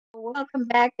Welcome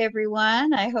back,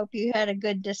 everyone. I hope you had a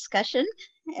good discussion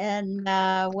and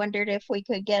wondered if we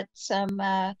could get some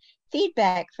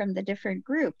feedback from the different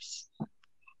groups.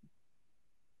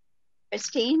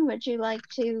 Christine, would you like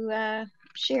to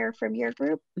share from your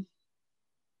group?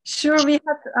 Sure, we had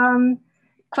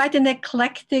quite an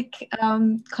eclectic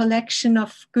collection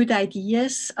of good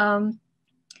ideas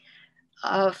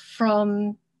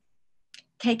from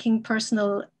taking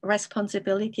personal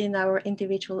responsibility in our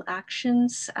individual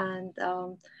actions and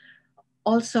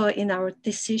also in our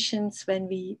decisions when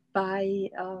we buy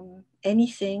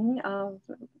anything,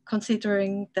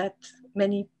 considering that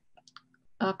many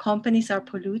companies are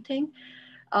polluting.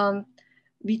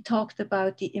 We talked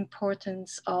about the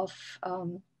importance of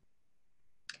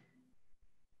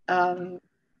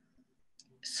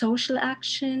social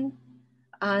action,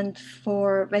 and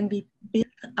for when we build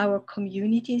our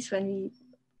communities, when we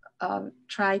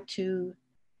try to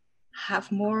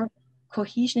have more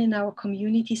cohesion in our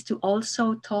communities, to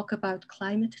also talk about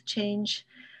climate change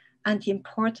and the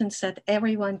importance that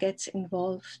everyone gets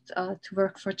involved to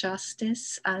work for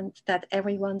justice, and that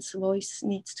everyone's voice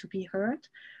needs to be heard,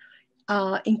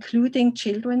 including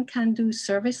children can do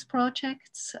service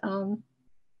projects.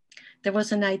 There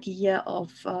was an idea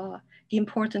of the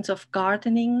importance of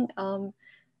gardening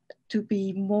to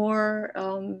be more,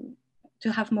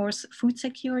 to have more food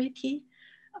security.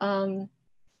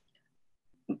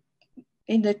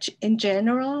 In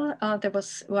general, there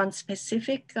was one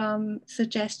specific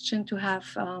suggestion to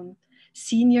have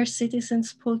senior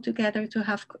citizens pull together to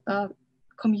have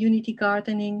community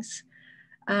gardenings.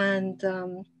 And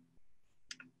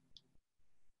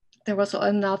there was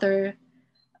another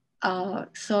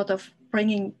sort of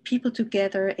bringing people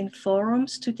together in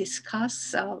forums to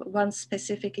discuss. One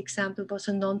specific example was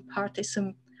a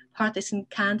non-partisan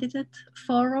candidate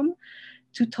forum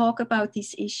to talk about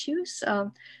these issues.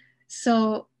 And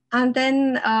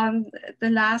then the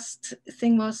last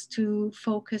thing was to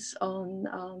focus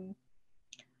on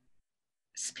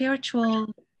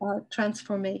spiritual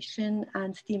transformation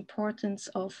and the importance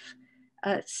of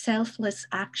selfless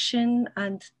action,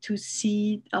 and to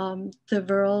see the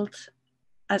world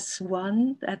as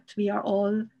one, that we are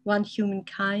all one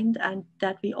humankind, and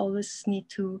that we always need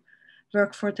to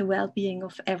work for the well-being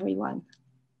of everyone.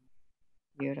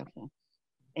 Beautiful.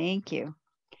 Thank you.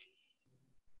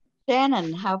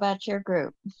 Shannon, how about your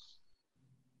group?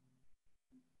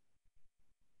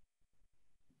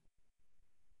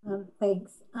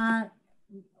 Thanks. I'm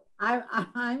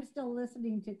still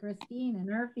listening to Christine and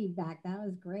her feedback. That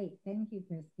was great. Thank you,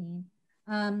 Christine.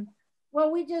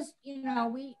 Well, we just,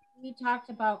 we talked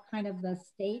about kind of the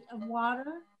state of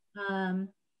water,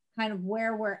 kind of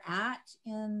where we're at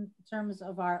in terms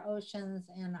of our oceans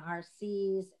and our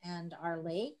seas and our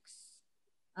lakes,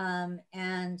 and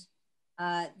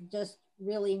just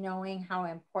really knowing how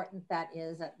important that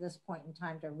is at this point in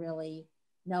time, to really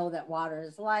know that water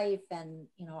is life, and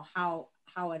how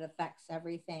it affects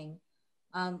everything.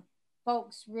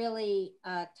 Folks really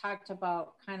talked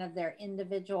about kind of their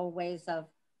individual ways of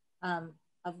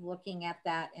looking at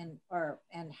that and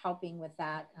helping with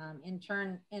that in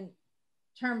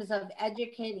terms of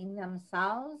educating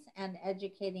themselves and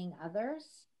educating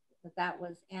others. That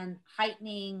was, and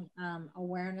heightening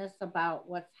awareness about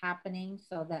what's happening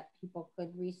so that people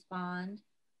could respond.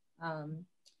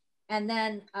 And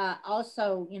then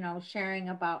also, sharing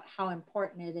about how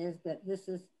important it is that this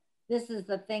is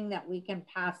the thing that we can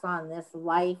pass on, this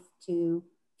life, to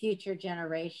future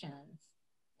generations,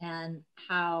 and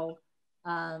how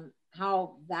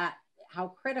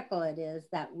critical it is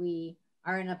that we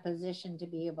are in a position to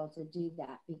be able to do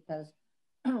that, because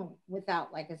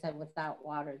without, like I said, without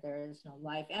water, there is no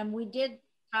life. And we did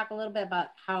talk a little bit about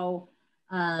how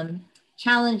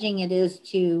challenging it is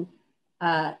to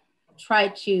try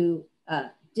to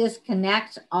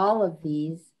disconnect all of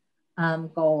these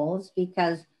goals,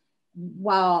 because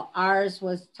while ours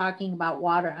was talking about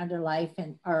water under life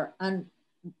or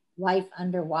life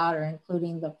underwater,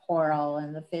 including the coral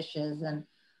and the fishes and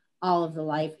all of the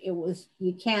life,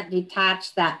 you can't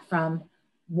detach that from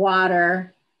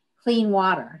water, clean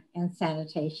water and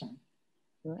sanitation.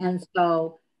 And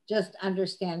so just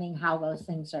understanding how those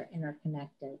things are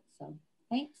interconnected. So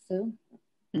thanks, Sue.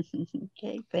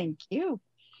 Okay, thank you.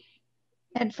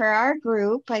 And for our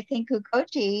group, I think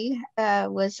Ugochi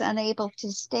was unable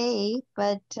to stay,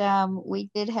 but we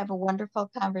did have a wonderful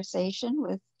conversation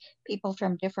with people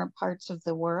from different parts of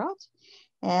the world.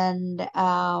 And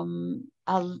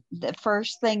the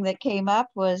first thing that came up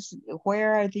was,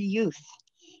 where are the youth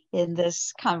in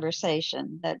this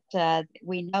conversation? That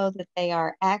we know that they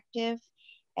are active,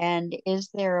 and is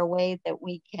there a way that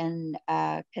we can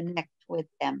connect with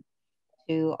them?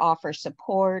 to offer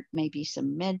support, maybe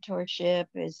some mentorship?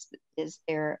 Is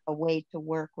there a way to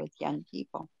work with young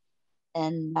people?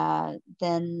 And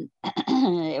then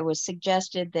it was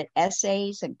suggested that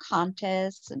essays and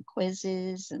contests and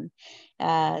quizzes and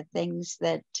things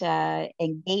that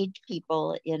engage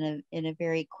people in a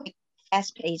very quick,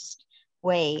 fast-paced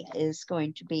way is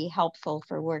going to be helpful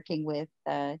for working with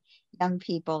young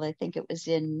people. I think it was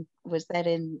that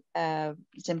in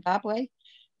Zimbabwe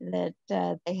that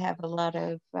they have a lot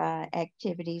of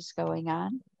activities going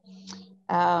on.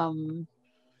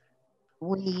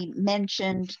 We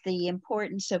mentioned the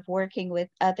importance of working with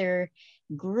other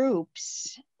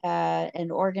groups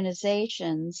and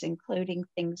organizations, including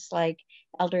things like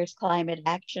Elders Climate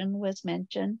Action was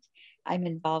mentioned. I'm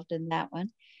involved in that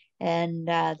one. And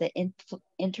the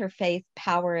Interfaith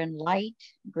Power and Light,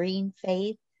 Green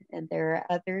Faith, and there are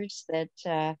others that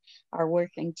are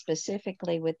working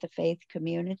specifically with the faith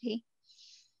community.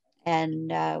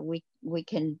 And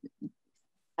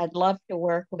I'd love to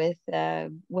work with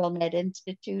Wilmette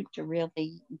Institute to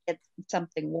really get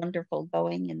something wonderful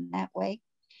going in that way.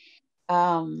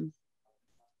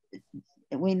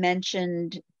 We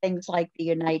mentioned things like the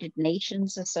United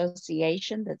Nations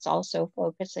Association that's also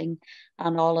focusing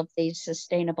on all of these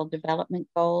sustainable development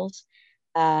goals.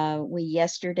 We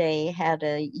yesterday had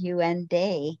a UN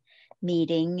Day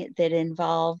meeting that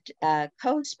involved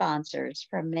co-sponsors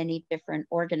from many different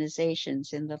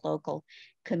organizations in the local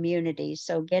community.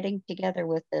 So getting together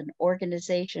with an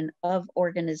organization of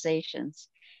organizations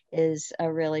is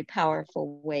a really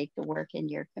powerful way to work in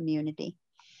your community.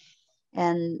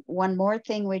 And one more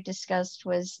thing we discussed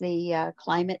was the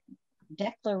climate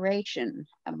declaration.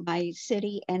 My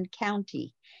city and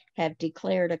county have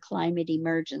declared a climate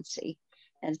emergency.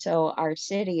 And so our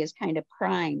city is kind of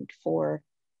primed for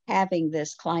having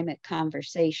this climate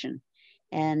conversation.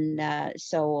 And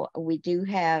so we do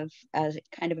have a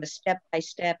kind of a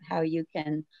step-by-step how you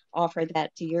can offer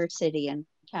that to your city and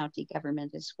county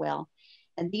government as well.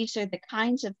 And these are the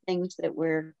kinds of things that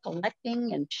we're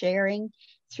collecting and sharing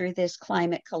through this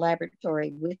climate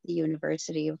collaboratory with the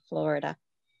University of Florida.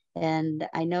 And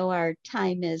I know our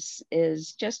time is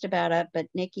just about up, but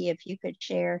Nikki, if you could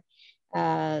share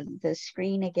the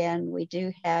screen again. We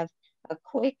do have a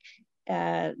quick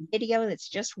video that's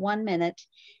just 1 minute,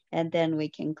 and then we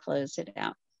can close it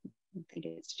out. I think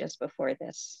it's just before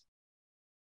this.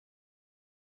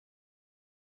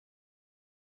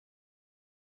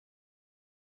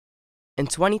 In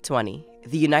 2020,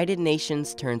 the United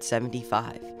Nations turned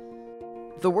 75.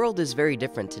 The world is very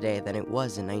different today than it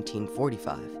was in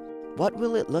 1945. What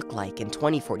will it look like in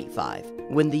 2045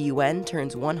 when the UN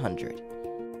turns 100?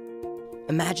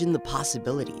 Imagine the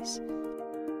possibilities.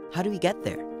 How do we get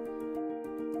there?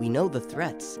 We know the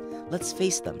threats. Let's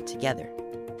face them together.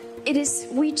 It is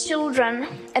we children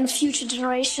and future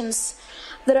generations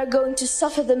that are going to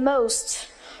suffer the most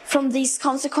from these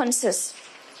consequences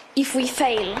if we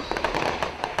fail.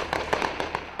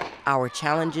 Our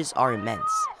challenges are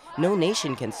immense. No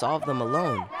nation can solve them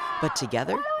alone, but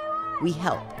together, we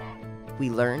help. We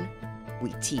learn,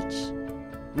 we teach,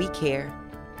 we care,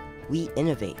 we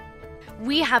innovate.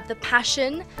 We have the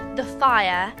passion, the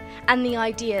fire, and the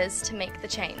ideas to make the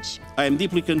change. I am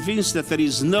deeply convinced that there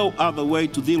is no other way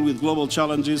to deal with global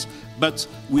challenges but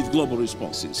with global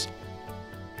responses.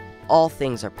 All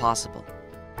things are possible.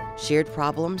 Shared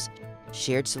problems,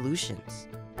 shared solutions.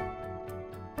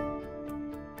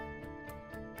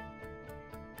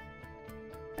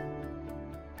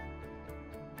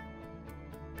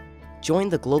 Join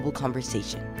the global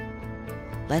conversation.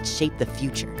 Let's shape the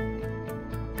future.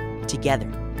 Together.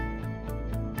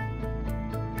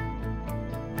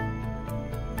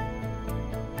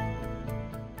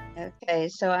 Okay,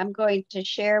 so I'm going to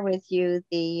share with you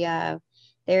the,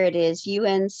 there it is,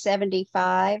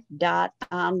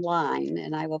 un75.online,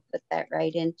 and I will put that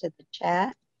right into the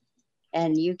chat.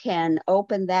 And you can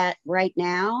open that right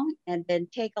now and then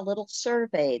take a little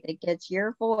survey that gets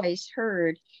your voice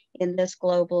heard in this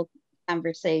global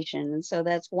conversation. And so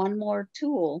that's one more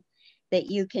tool that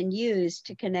you can use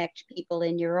to connect people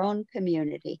in your own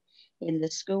community, in the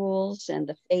schools and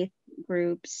the faith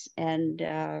groups, and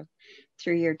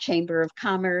through your Chamber of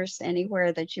Commerce,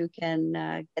 anywhere that you can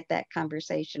get that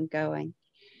conversation going.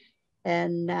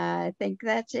 And I think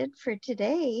that's it for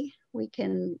today. We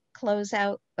can close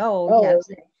out. Yes,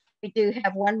 we do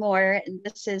have one more. And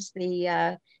this is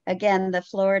the, again, the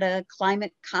Florida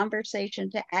Climate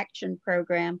Conversation to Action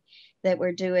program that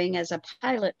we're doing as a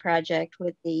pilot project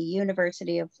with the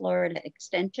University of Florida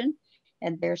Extension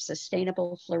and their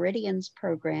Sustainable Floridians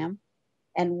program,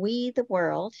 and We the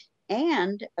World,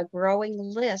 and a growing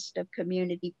list of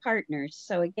community partners.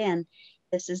 So again,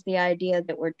 This is the idea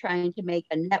that we're trying to make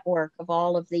a network of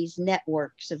all of these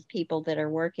networks of people that are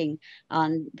working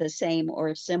on the same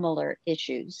or similar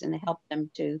issues and help them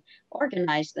to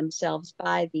organize themselves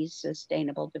by these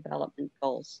sustainable development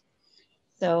goals.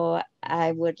 So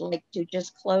I would like to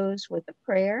just close with a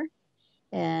prayer,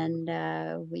 and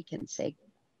we can say goodbye.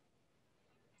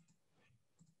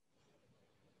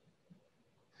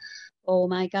 Oh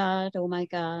my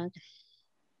God,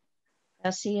 thou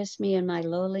seest me in my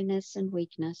lowliness and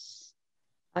weakness,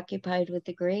 occupied with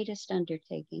the greatest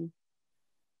undertaking,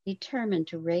 determined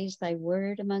to raise thy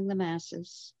word among the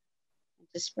masses and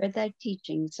to spread thy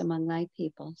teachings among thy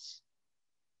peoples.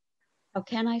 How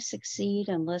can I succeed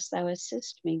unless thou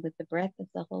assist me with the breath of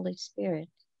the Holy Spirit?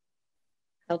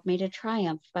 Help me to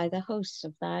triumph by the hosts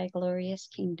of thy glorious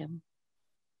kingdom,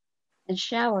 and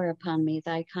shower upon me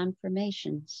thy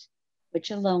confirmations,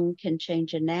 which alone can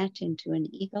change a gnat into an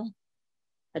eagle,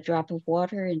 a drop of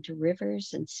water into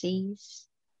rivers and seas,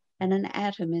 and an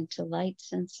atom into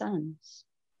lights and suns.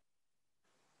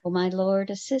 O my Lord,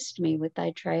 assist me with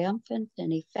thy triumphant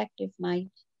and effective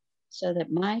might, so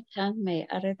that my tongue may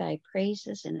utter thy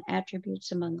praises and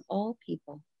attributes among all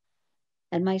people,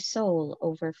 and my soul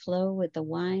overflow with the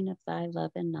wine of thy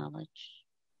love and knowledge.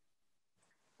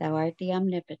 Thou art the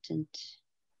omnipotent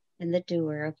and the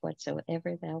doer of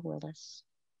whatsoever thou willest.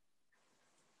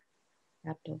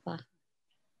 Abdu'l-Baha.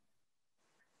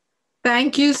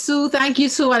 Thank you, Sue. Thank you,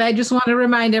 Sue. And I just want to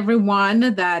remind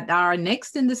everyone that our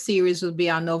next in the series will be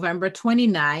on November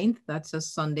 29th. That's a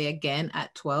Sunday again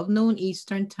at 12 noon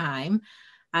Eastern time.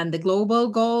 And the global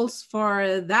goals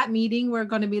for that meeting, we're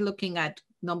going to be looking at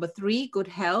number 3, good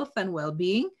health and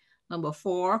well-being. Number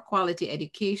 4, quality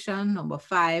education. Number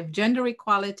 5, gender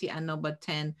equality. And number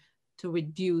 10, to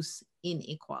reduce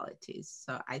inequalities.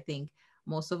 So I think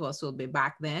most of us will be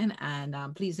back then.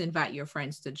 And please invite your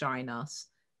friends to join us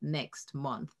next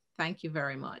month. Thank you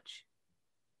very much.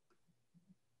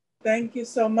 Thank you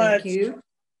so much. Thank you.